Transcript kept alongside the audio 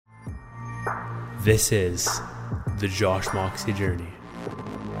This is the Josh Moxie Journey.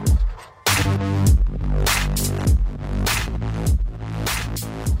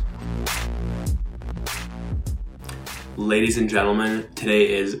 Ladies and gentlemen,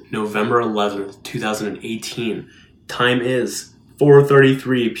 today is November 11th, 2018. Time is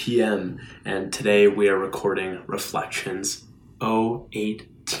 4:33 p.m. and today we are recording Reflections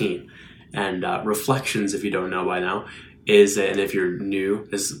 018. And Reflections, if you don't know by now, and if you're new,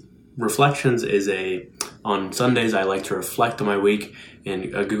 Reflections is on Sundays I like to reflect on my week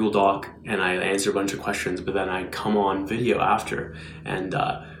in a Google Doc and I answer a bunch of questions, but then I come on video after and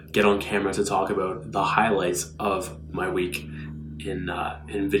get on camera to talk about the highlights of my week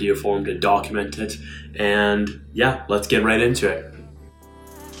in video form to document it. And yeah, let's get right into it.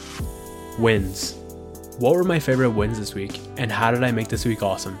 Wins. What were my favorite wins this week and how did I make this week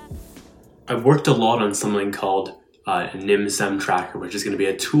awesome? I've worked a lot on something called NIMSEM Tracker, which is going to be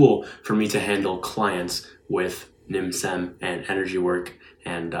a tool for me to handle clients with NIMSEM and energy work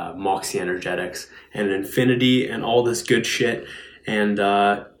and Moxie Energetics and Infinity and all this good shit. And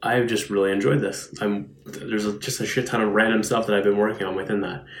I've just really enjoyed this. There's just a shit ton of random stuff that I've been working on within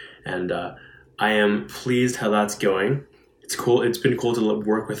that. And I am pleased how that's going. It's cool. It's been cool to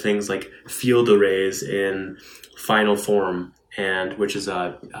work with things like field arrays in Final Form, and which is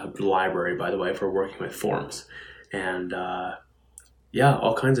a library, by the way, for working with forms. And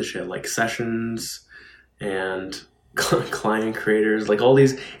all kinds of shit like sessions and client creators, like all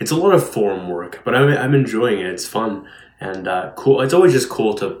these. It's a lot of form work, but I'm enjoying it. It's fun and cool. It's always just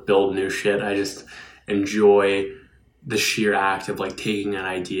cool to build new shit. I just enjoy the sheer act of like taking an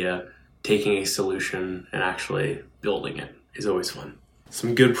idea, taking a solution, and actually building it is always fun.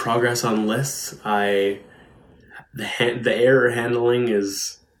 Some good progress on lists. The error handling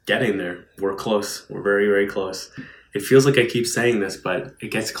is getting there. We're close. We're very, very close. It feels like I keep saying this, but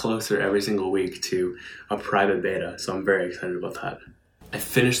it gets closer every single week to a private beta, so I'm very excited about that. I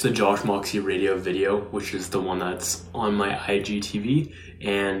finished the Josh Moxie radio video, which is the one that's on my IGTV,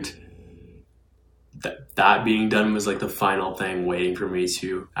 and that being done was like the final thing waiting for me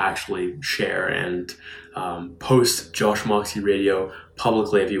to actually share and post Josh Moxie radio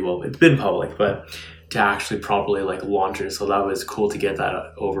publicly, if you will. It's been public, but to actually properly like launch it. So that was cool to get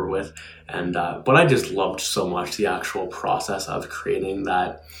that over with. And but I just loved so much the actual process of creating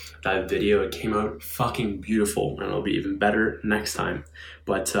that video. It came out fucking beautiful and it'll be even better next time.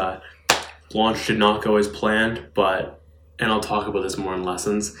 But launch did not go as planned, and I'll talk about this more in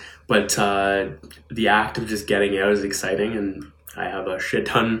lessons, but the act of just getting out is exciting, and I have a shit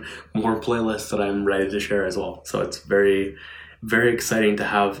ton more playlists that I'm ready to share as well. So it's very, very exciting to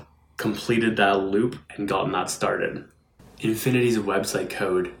have completed that loop and gotten that started. Infinity's website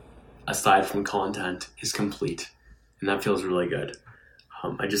code, aside from content, is complete, and that feels really good.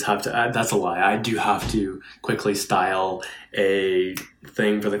 I just have to that's a lie. I do have to quickly style a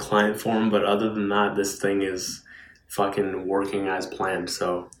thing for the client form, but other than that, this thing is fucking working as planned.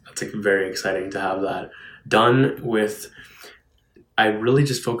 So that's like very exciting to have that done with. I really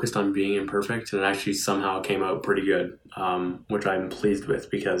just focused on being imperfect and it actually somehow came out pretty good, which I'm pleased with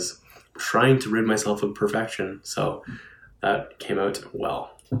because I'm trying to rid myself of perfection. So that came out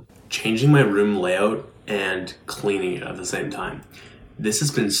well. Changing my room layout and cleaning it at the same time. This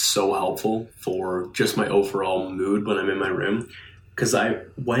has been so helpful for just my overall mood when I'm in my room. Because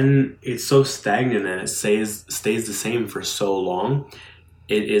when it's so stagnant and it stays the same for so long,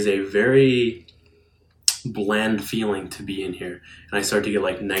 it is a very bland feeling to be in here. And I start to get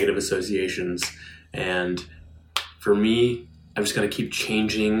like negative associations. And for me, I've just got to keep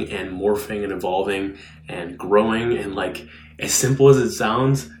changing and morphing and evolving and growing. And like as simple as it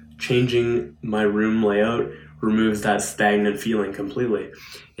sounds, changing my room layout removes that stagnant feeling completely.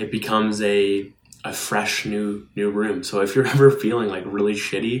 It becomes a fresh new room. So if you're ever feeling like really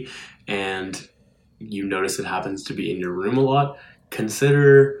shitty and you notice it happens to be in your room a lot,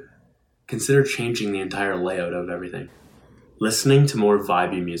 consider changing the entire layout of everything. Listening to more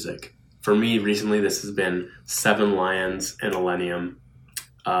vibey music. For me recently this has been Seven Lions and Illenium,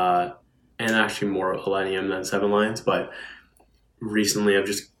 and actually more Illenium than Seven Lions, but recently I've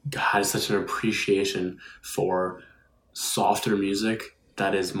just had such an appreciation for softer music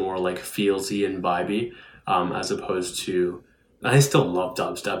that is more like feelsy and vibey, as opposed to, I still love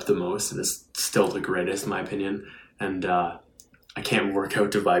dubstep the most, and it's still the greatest in my opinion, and I can't work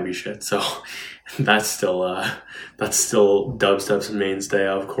out to vibey shit, so that's still dubstep's mainstay,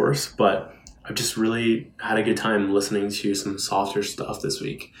 of course, but I've just really had a good time listening to some softer stuff this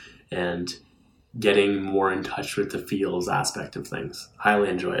week, and getting more in touch with the feels aspect of things. Highly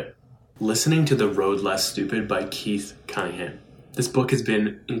enjoy it. Listening to The Road Less Stupid by Keith Cunningham. this book has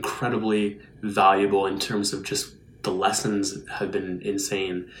been incredibly valuable in terms of just the lessons have been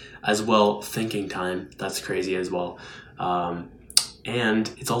insane. As well, thinking time, that's crazy as well.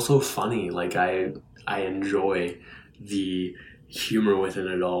 And it's also funny. Like I enjoy the humor within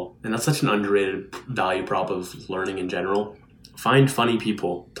it all. And that's such an underrated value prop of learning in general. Find funny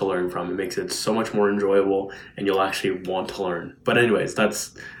people to learn from. It makes it so much more enjoyable and you'll actually want to learn. But anyways,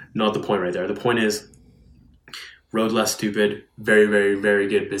 that's not the point right there. The point is Road Less Stupid, very, very, very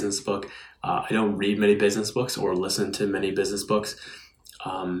good business book. I don't read many business books or listen to many business books.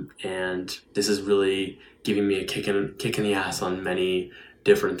 And this is really giving me a kick in the ass on many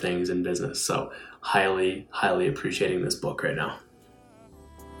different things in business. So highly, highly appreciating this book right now.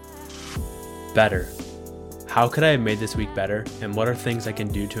 Better. How could I have made this week better? And what are things I can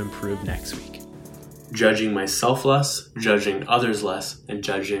do to improve next week? Judging myself less, judging others less, and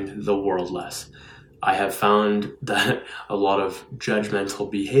judging the world less. I have found that a lot of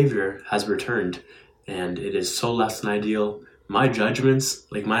judgmental behavior has returned, and it is so less than ideal. My judgments,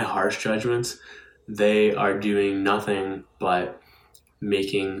 like my harsh judgments, they are doing nothing but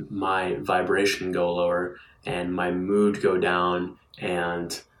making my vibration go lower and my mood go down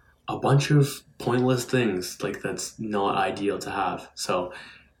and a bunch of pointless things. Like, that's not ideal to have. So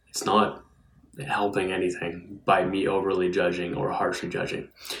it's not helping anything by me overly judging or harshly judging.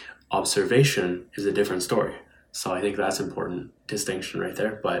 Observation is a different story. So I think that's important distinction right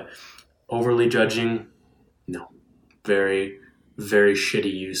there. But overly judging, no. Very, very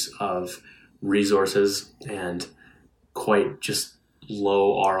shitty use of resources and quite just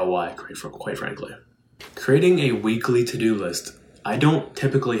low ROI, quite frankly. Creating a weekly to-do list. I don't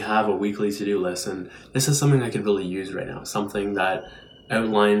typically have a weekly to-do list, and this is something I could really use right now. Something that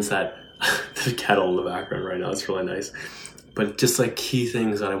outlines that the kettle in the background right now. It's really nice. But just like key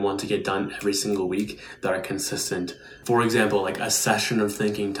things that I want to get done every single week that are consistent. For example, like a session of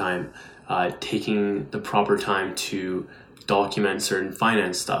thinking time, taking the proper time to document certain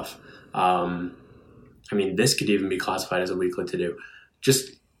finance stuff. This could even be classified as a weekly to-do.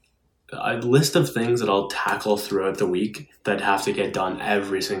 Just a list of things that I'll tackle throughout the week that have to get done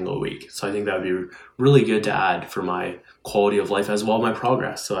every single week. So I think that would be really good to add for my quality of life as well as my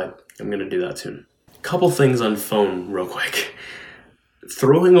progress. So I'm going to do that soon. Couple things on phone real quick.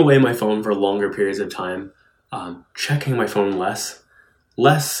 Throwing away my phone for longer periods of time, checking my phone less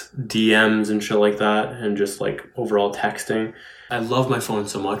DMs and shit like that, and just like overall texting. I love my phone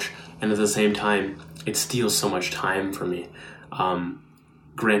so much, and at the same time, it steals so much time from me.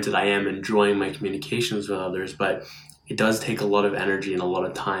 Granted, I am enjoying my communications with others, but it does take a lot of energy and a lot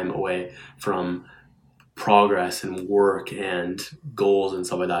of time away from progress and work and goals and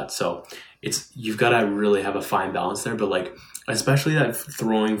stuff like that. So you've got to really have a fine balance there. But like, especially that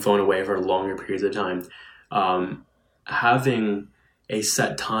throwing phone away for longer periods of time, having a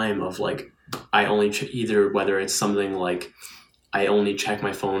set time of like, I only either whether it's something like I only check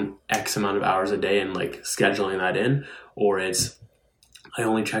my phone X amount of hours a day and like scheduling that in, or it's I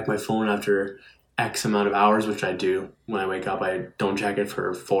only check my phone after X amount of hours, which I do when I wake up. I don't check it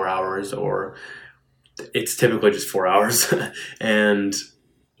for 4 hours, or it's typically just 4 hours. And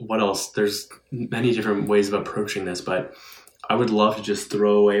what else? There's many different ways of approaching this, but I would love to just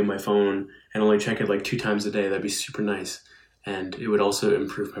throw away my phone and only check it like 2 times a day. That'd be super nice. And it would also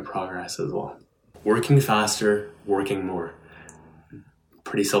improve my progress as well. Working faster, working more.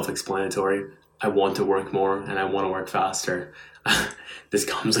 Pretty self-explanatory. I want to work more and I want to work faster. This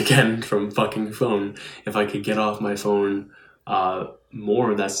comes again from fucking phone. If I could get off my phone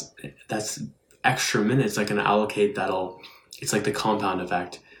more, that's extra minutes I can allocate. It's like the compound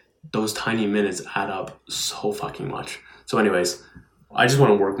effect. Those tiny minutes add up so fucking much. So anyways, I just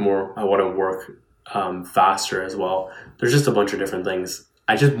want to work more. I want to work faster as well. There's just a bunch of different things.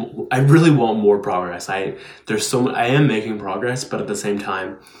 I really want more progress. I am making progress, but at the same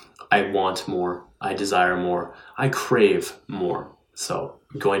time, I want more. I desire more. I crave more. So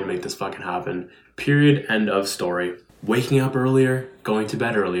I'm going to make this fucking happen. Period. End of story. Waking up earlier, going to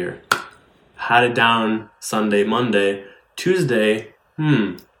bed earlier. Had it down Sunday, Monday, Tuesday,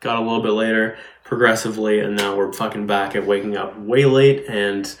 got a little bit later progressively, and now we're fucking back at waking up way late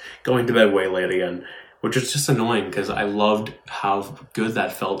and going to bed way late again, which is just annoying because I loved how good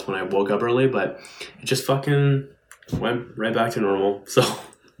that felt when I woke up early, but it just fucking went right back to normal. So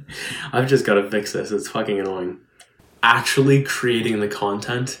I've just got to fix this. It's fucking annoying. Actually creating the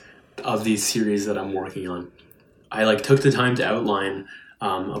content of these series that I'm working on. I took the time to outline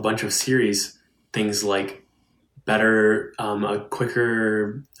a bunch of series, things like better, a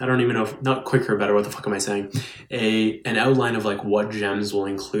quicker, I don't even know if, not quicker, better, what the fuck am I saying? An outline of what gems will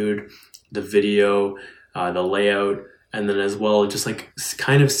include, the video, the layout, And then as well, just like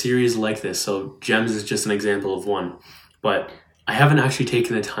kind of series like this. So Gems is just an example of one. But I haven't actually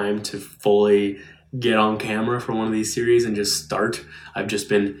taken the time to fully get on camera for one of these series and just start. I've just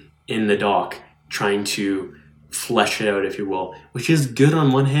been in the dock trying to flesh it out, if you will, which is good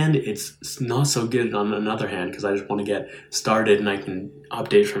on one hand. It's not so good on another hand because I just want to get started and I can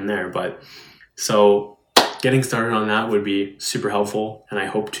update from there. But so getting started on that would be super helpful, and I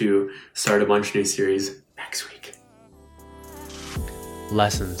hope to start a bunch of new series next week.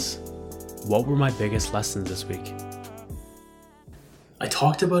 Lessons. What were my biggest lessons this week? I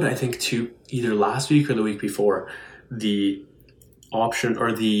talked about, I think, either last week or the week before, the option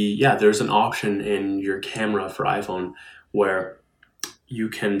or there's an option in your camera for iPhone where you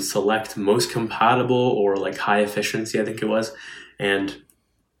can select most compatible or like high efficiency, I think it was, and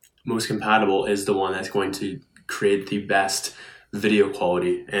most compatible is the one that's going to create the best video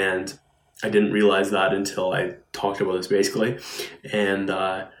quality. And I didn't realize that until I talked about this basically, and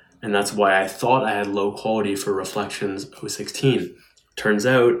that's why I thought I had low quality for Reflections 016. Turns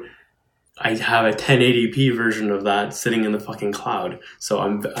out I have a 1080p version of that sitting in the fucking cloud. So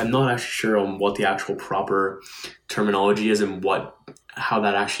I'm not actually sure on what the actual proper terminology is and how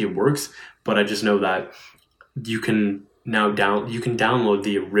that actually works, but I just know that you can now download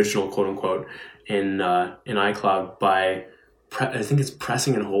the original quote unquote in iCloud by I think it's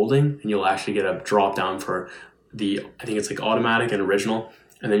pressing and holding, and you'll actually get a drop down for I think it's like automatic and original.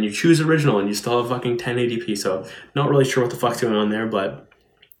 And then you choose original and you still have fucking 1080p. So not really sure what the fuck's going on there, but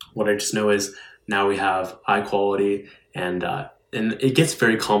what I just know is now we have high quality, and it gets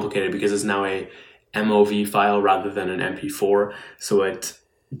very complicated because it's now a MOV file rather than an MP4. So it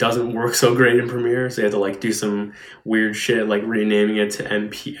doesn't work so great in Premiere. So you have to like do some weird shit like renaming it to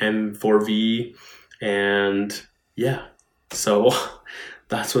M4V, and yeah. So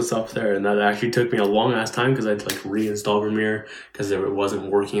that's what's up there. And that actually took me a long ass time because I had to like reinstall Premiere because it wasn't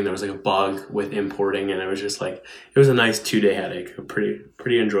working. There was like a bug with importing, and it was just like, it was a nice 2-day headache.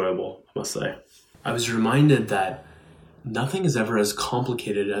 Pretty enjoyable, I must say. I was reminded that nothing is ever as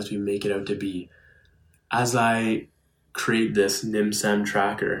complicated as we make it out to be. As I create this NimSem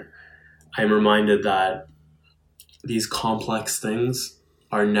tracker, I'm reminded that these complex things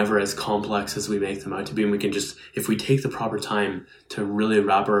are never as complex as we make them out to be. And we can just, if we take the proper time to really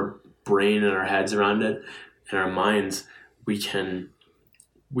wrap our brain and our heads around it and our minds, we can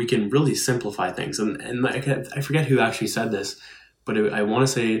really simplify things. And I forget who actually said this, but I want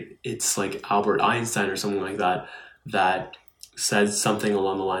to say it's like Albert Einstein or something like that said something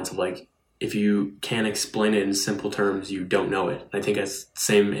along the lines of like, if you can't explain it in simple terms, you don't know it. I think it's the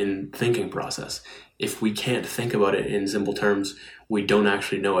same in thinking process. If we can't think about it in simple terms, we don't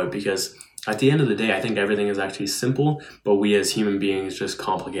actually know it, because at the end of the day, I think everything is actually simple, but we as human beings just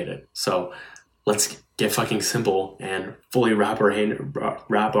complicate it. So let's get fucking simple and fully wrap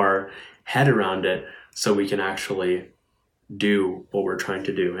our head around it so we can actually do what we're trying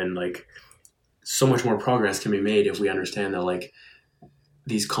to do. And like, so much more progress can be made if we understand that like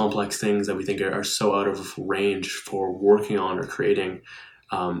these complex things that we think are so out of range for working on or creating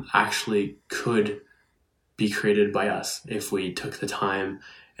actually could be created by us if we took the time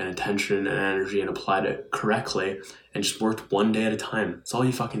and attention and energy and applied it correctly and just worked one day at a time. That's all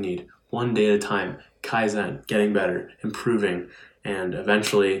you fucking need. One day at a time. Kaizen, getting better, improving, and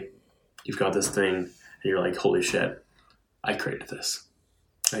eventually you've got this thing and you're like, holy shit, I created this.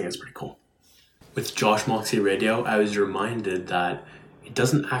 I think it's pretty cool. With Josh Moxie Radio, I was reminded that it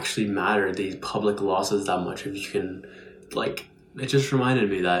doesn't actually matter these public losses that much if you can, like, it just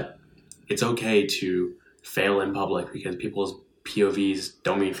reminded me that it's okay to fail in public because people's POVs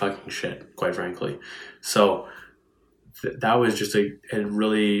don't mean fucking shit, quite frankly. So that was just a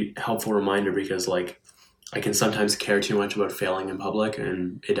really helpful reminder, because like I can sometimes care too much about failing in public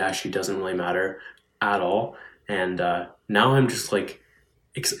and it actually doesn't really matter at all. And now I'm just like,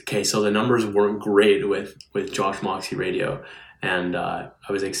 okay, so the numbers weren't great with Josh Moxie Radio, and I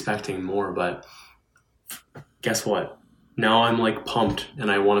was expecting more, but guess what? Now I'm like pumped and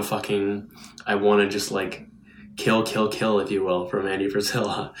I want to just like kill, if you will, from Andy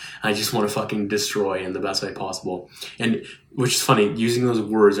Frisella. I just want to fucking destroy in the best way possible. And which is funny, using those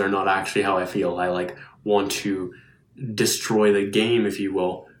words are not actually how I feel. I like want to destroy the game, if you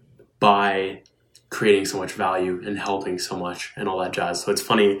will, by creating so much value and helping so much and all that jazz. So it's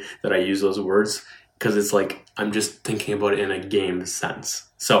funny that I use those words because it's like I'm just thinking about it in a game sense.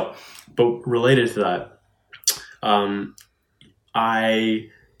 So, but related to that,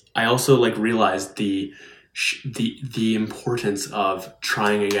 I also like realized the importance of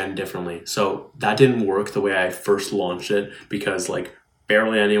trying again differently. So that didn't work the way I first launched it because like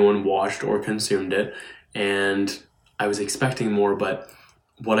barely anyone watched or consumed it, and I was expecting more, but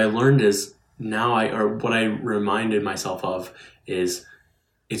what I learned is what I reminded myself of is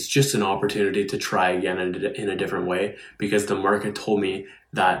it's just an opportunity to try again in a different way, because the market told me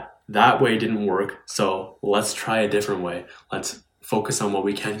that way didn't work. So let's try a different way. Let's focus on what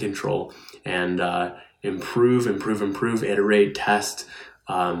we can control and improve, iterate, test,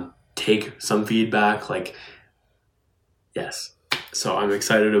 take some feedback. Yes. So I'm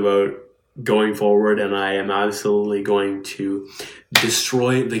excited about going forward, and I am absolutely going to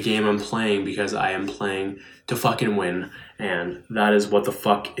destroy the game I'm playing, because I am playing to fucking win, and that is what the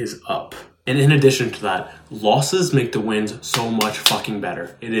fuck is up. And in addition to that, losses make the wins so much fucking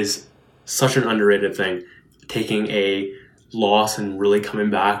better. It is such an underrated thing. Taking a loss and really coming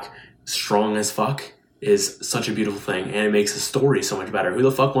back strong as fuck is such a beautiful thing, and it makes the story so much better. Who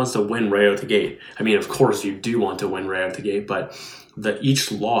the fuck wants to win right out the gate? I mean, of course you do want to win right out the gate, but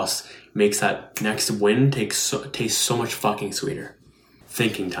each loss makes that next win taste so much fucking sweeter.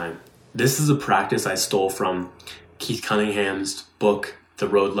 Thinking time. This is a practice I stole from Keith Cunningham's book, The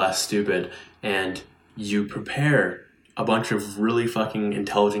Road Less Stupid, and you prepare a bunch of really fucking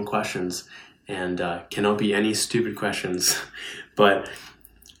intelligent questions, and cannot be any stupid questions, but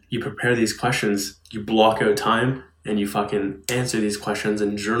you prepare these questions, you block out time, and you fucking answer these questions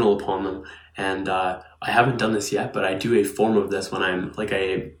and journal upon them. And I haven't done this yet, but I do a form of this when I'm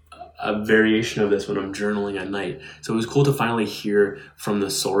a variation of this when I'm journaling at night. So it was cool to finally hear from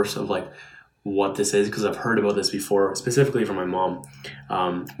the source of what this is, because I've heard about this before, specifically from my mom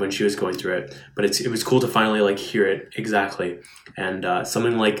when she was going through it. But it was cool to finally hear it exactly. And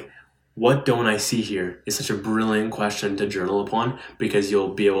something like, what don't I see here, is such a brilliant question to journal upon, because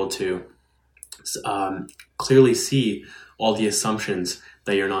you'll be able to clearly see all the assumptions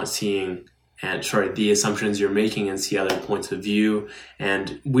that you're not seeing, the assumptions you're making, and see other points of view.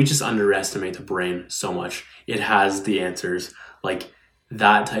 And we just underestimate the brain so much. It has the answers.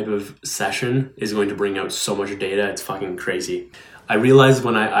 That type of session is going to bring out so much data, it's fucking crazy. I realized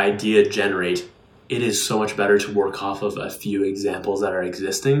when I idea generate, it is so much better to work off of a few examples that are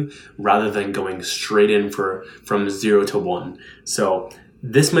existing rather than going straight in from 0 to 1. So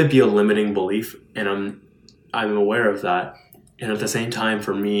this might be a limiting belief, and I'm aware of that. And at the same time,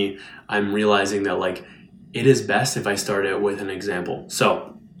 for me, I'm realizing that it is best if I start out with an example.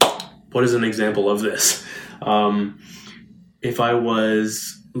 So what is an example of this? If I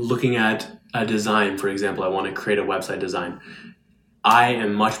was looking at a design, for example, I want to create a website design, I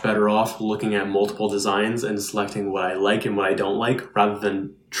am much better off looking at multiple designs and selecting what I like and what I don't like, rather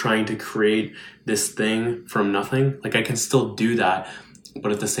than trying to create this thing from nothing. I can still do that,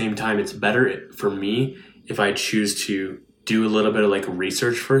 but at the same time, it's better for me if I choose to do a little bit of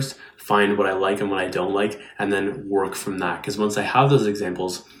research first, find what I like and what I don't like, and then work from that. Because once I have those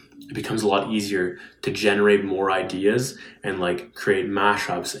examples, it becomes a lot easier to generate more ideas and create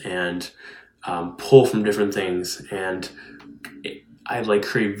mashups and pull from different things. And I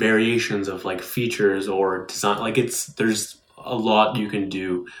create variations of features or design. There's a lot you can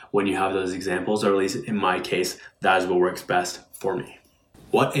do when you have those examples, or at least in my case, that is what works best for me.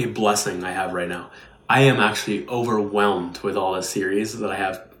 What a blessing I have right now. I am actually overwhelmed with all the series that I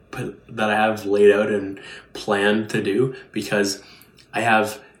have laid out and planned to do, because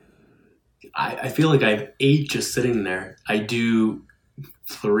I feel like I have 8 just sitting there. I do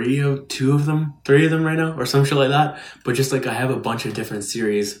 3 of them right now, or some shit like that. But just I have a bunch of different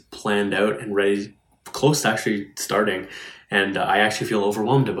series planned out and ready, close to actually starting. And I actually feel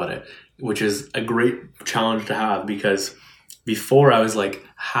overwhelmed about it, which is a great challenge to have, because before I was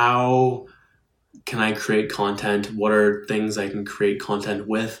how can I create content? What are things I can create content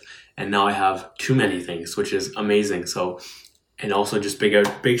with? And now I have too many things, which is amazing. So, and also just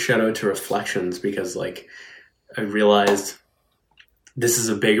big shout out to Reflections, because I realized this is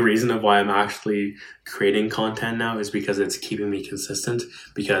a big reason of why I'm actually creating content now, is because it's keeping me consistent,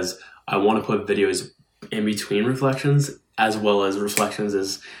 because I want to put videos in between Reflections, as well as Reflections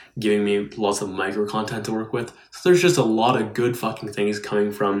is giving me lots of micro content to work with. So there's just a lot of good fucking things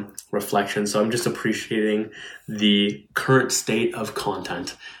coming from Reflections. So I'm just appreciating the current state of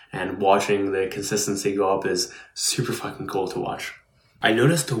content, and watching the consistency go up is super fucking cool to watch. I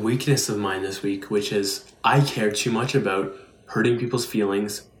noticed a weakness of mine this week, which is I care too much about hurting people's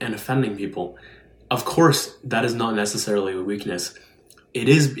feelings and offending people. Of course, that is not necessarily a weakness.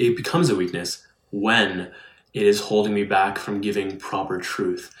 It becomes a weakness when it is holding me back from giving proper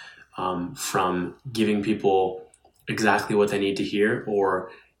truth, from giving people exactly what they need to hear,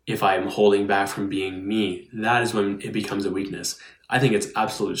 or if I'm holding back from being me. That is when it becomes a weakness. I think it's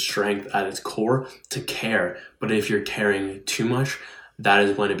absolute strength at its core to care, but if you're caring too much, that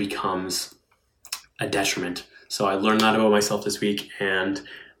is when it becomes a detriment. So I learned that about myself this week, and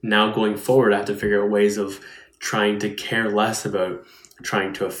now going forward, I have to figure out ways of trying to care less about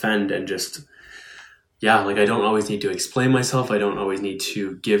trying to offend and just, yeah, like I don't always need to explain myself. I don't always need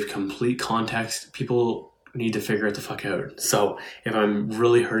to give complete context. People need to figure it the fuck out. So if I'm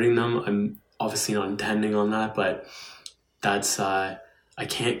really hurting them, I'm obviously not intending on that, but that's, I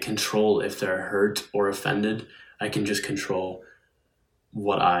can't control if they're hurt or offended. I can just control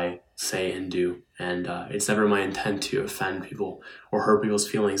what I say and do. And it's never my intent to offend people or hurt people's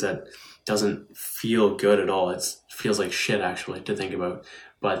feelings. That doesn't feel good at all. It feels like shit, actually, to think about.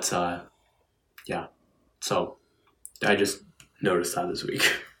 But yeah, so I just noticed that this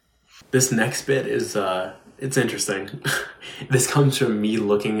week. This next bit is, it's interesting. This comes from me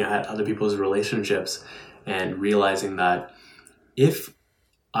looking at other people's relationships and realizing that if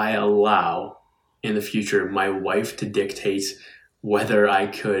I allow in the future my wife to dictate whether I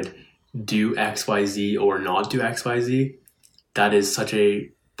could do XYZ or not do XYZ, that is such a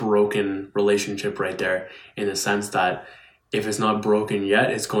broken relationship right there, in the sense that if it's not broken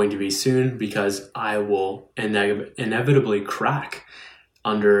yet, it's going to be soon, because I will inevitably crack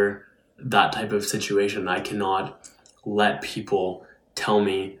under that type of situation. I cannot let people tell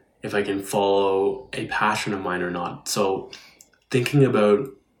me if I can follow a passion of mine or not. So thinking about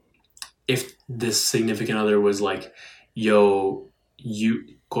if this significant other was like, yo,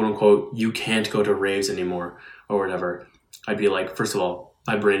 you, quote unquote, you can't go to raves anymore or whatever, I'd be like, first of all,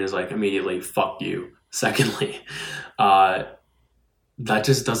 my brain is like immediately, fuck you. Secondly, that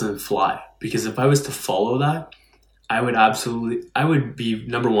just doesn't fly, because if I was to follow that, I would be,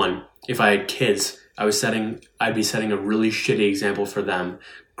 number one, if I had kids, I'd be setting a really shitty example for them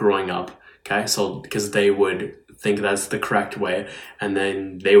growing up. Okay. So, because they would think that's the correct way, and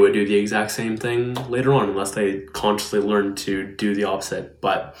then they would do the exact same thing later on, unless they consciously learn to do the opposite.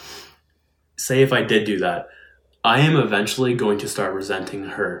 But say if I did do that, I am eventually going to start resenting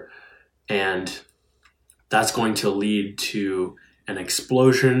her, and that's going to lead to an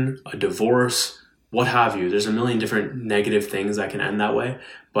explosion, a divorce, what have you. There's a million different negative things that can end that way,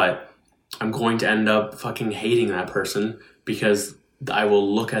 but I'm going to end up fucking hating that person, because I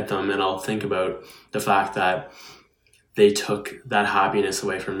will look at them and I'll think about the fact that they took that happiness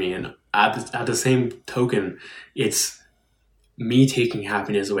away from me. And at the same token, it's me taking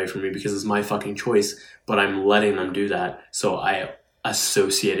happiness away from me because it's my fucking choice, but I'm letting them do that. So I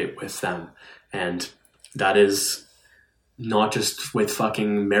associate it with them. And that is not just with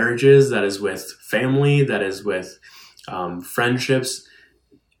fucking marriages, that is with family, that is with friendships.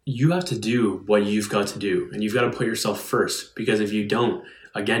 You have to do what you've got to do, and you've got to put yourself first, because if you don't,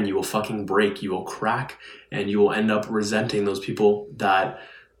 again, you will fucking break, you will crack, and you will end up resenting those people that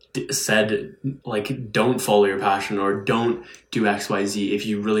said, like, don't follow your passion or don't do XYZ if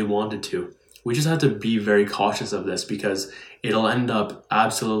you really wanted to. We just have to be very cautious of this, because it'll end up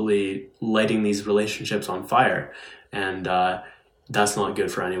absolutely lighting these relationships on fire. And that's not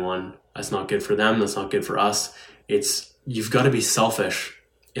good for anyone. That's not good for them. That's not good for us. You've got to be selfish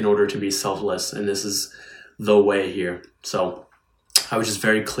in order to be selfless. And this is the way here. So I was just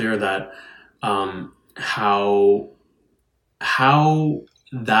very clear that how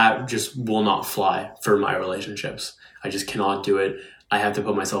that just will not fly for my relationships. I just cannot do it. I have to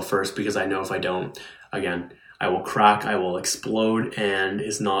put myself first, because I know if I don't, again, I will crack, I will explode, and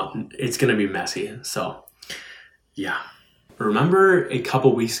it's going to be messy. So yeah. Remember a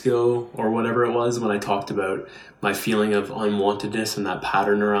couple weeks ago or whatever it was when I talked about my feeling of unwantedness and that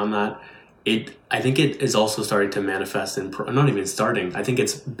pattern around that? I think it is also starting to manifest not even starting. I think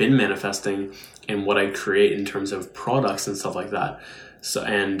it's been manifesting in what I create in terms of products and stuff like that. So,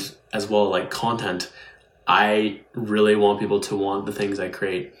 and as well, like content, I really want people to want the things I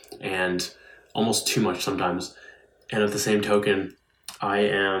create, and almost too much sometimes. And at the same token,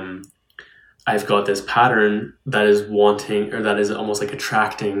 I've got this pattern that is wanting, or that is almost like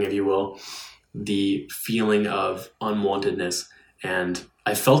attracting, if you will, the feeling of unwantedness. And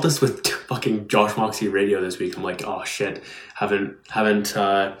I felt this with fucking Josh Moxie Radio this week. I'm like, oh shit, haven't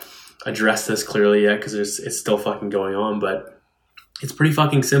addressed this clearly yet, because it's still fucking going on. But it's pretty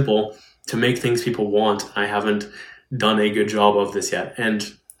fucking simple to make things people want. I haven't done a good job of this yet.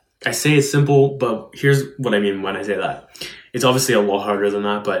 And I say it's simple, but here's what I mean when I say that. It's obviously a lot harder than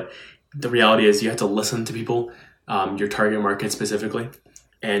that, but the reality is you have to listen to people, your target market specifically,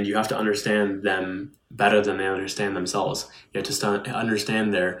 and you have to understand them better than they understand themselves. You have to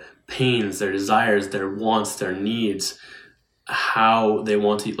understand their pains, their desires, their wants, their needs, how they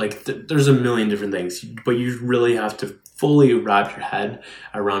want to, like, there's a million different things, but you really have to fully wrap your head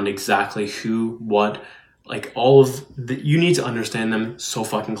around exactly who, what, like all of the, you need to understand them so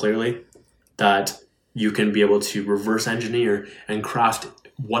fucking clearly that you can be able to reverse engineer and craft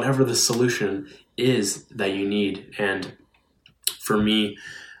whatever the solution is that you need. And for me,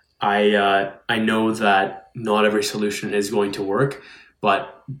 I know that not every solution is going to work,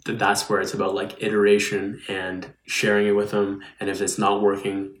 but that's where it's about like iteration and sharing it with them. And if it's not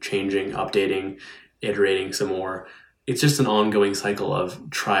working, changing, updating, iterating some more. It's just an ongoing cycle of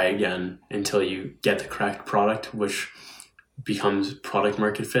try again until you get the correct product, which becomes product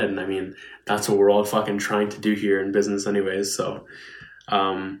market fit. And I mean, that's what we're all fucking trying to do here in business anyways. So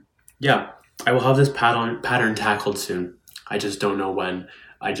yeah, I will have this pattern tackled soon. I just don't know when.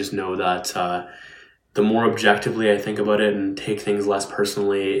 I just know that the more objectively I think about it and take things less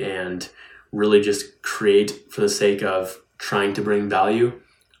personally and really just create for the sake of trying to bring value,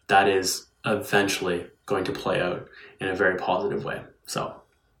 that is eventually going to play out in a very positive way. So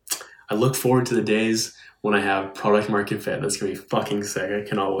I look forward to the days when I have product market fit. That's going to be fucking sick. I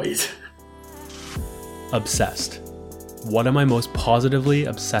cannot wait. Obsessed. What am I most positively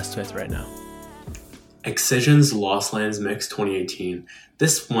obsessed with right now? Excision's Lost Lands Mix 2018.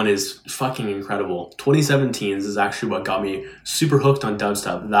 This one is fucking incredible. 2017's is actually what got me super hooked on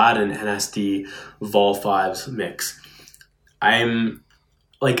dubstep. That and NSD Vol 5's mix. I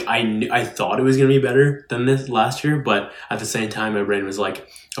thought it was going to be better than this last year, but at the same time, my brain was like,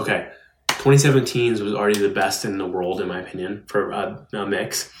 okay, 2017's was already the best in the world, in my opinion, for a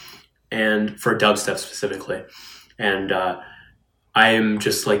mix, and for dubstep specifically. And I am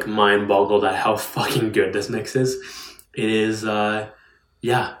just like mind boggled at how fucking good this mix is. It is,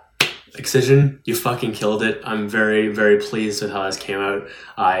 Excision, you fucking killed it. I'm very, very pleased with how this came out.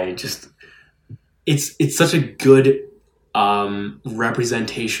 It's such a good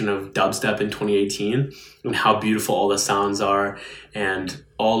representation of dubstep in 2018 and how beautiful all the sounds are and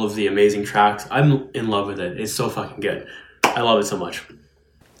all of the amazing tracks. I'm in love with it. It's so fucking good. I love it so much.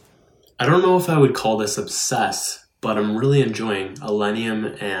 I don't know if I would call this obsessed, but I'm really enjoying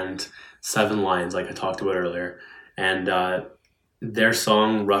Illenium and Seven Lions, like I talked about earlier. And their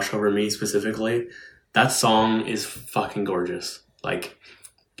song, Rush Over Me specifically, that song is fucking gorgeous. Like,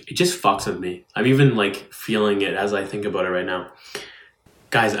 it just fucks with me. I'm even like feeling it as I think about it right now.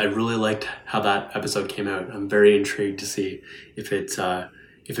 Guys, I really liked how that episode came out. I'm very intrigued to see if it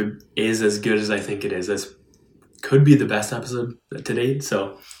is as good as I think it is. This could be the best episode to date.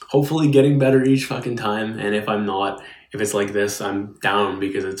 So hopefully getting better each fucking time. And if I'm not, if it's like this, I'm down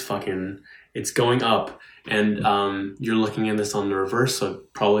because it's going up. And you're looking at this on the reverse, so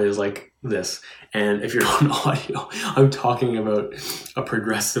it probably is like this. And if you're on audio, I'm talking about a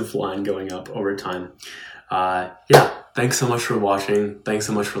progressive line going up over time. Thanks so much for watching. Thanks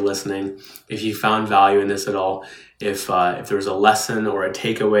so much for listening. If you found value in this at all, if there was a lesson or a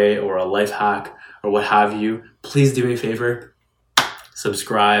takeaway or a life hack or what have you, please do me a favor.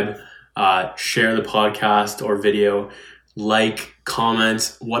 Subscribe, share the podcast or video, like,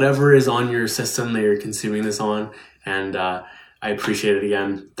 comment, whatever is on your system that you're consuming this on. And I appreciate it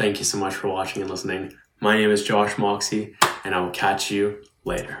again. Thank you so much for watching and listening. My name is Josh Moxie, and I will catch you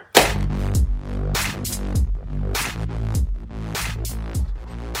later.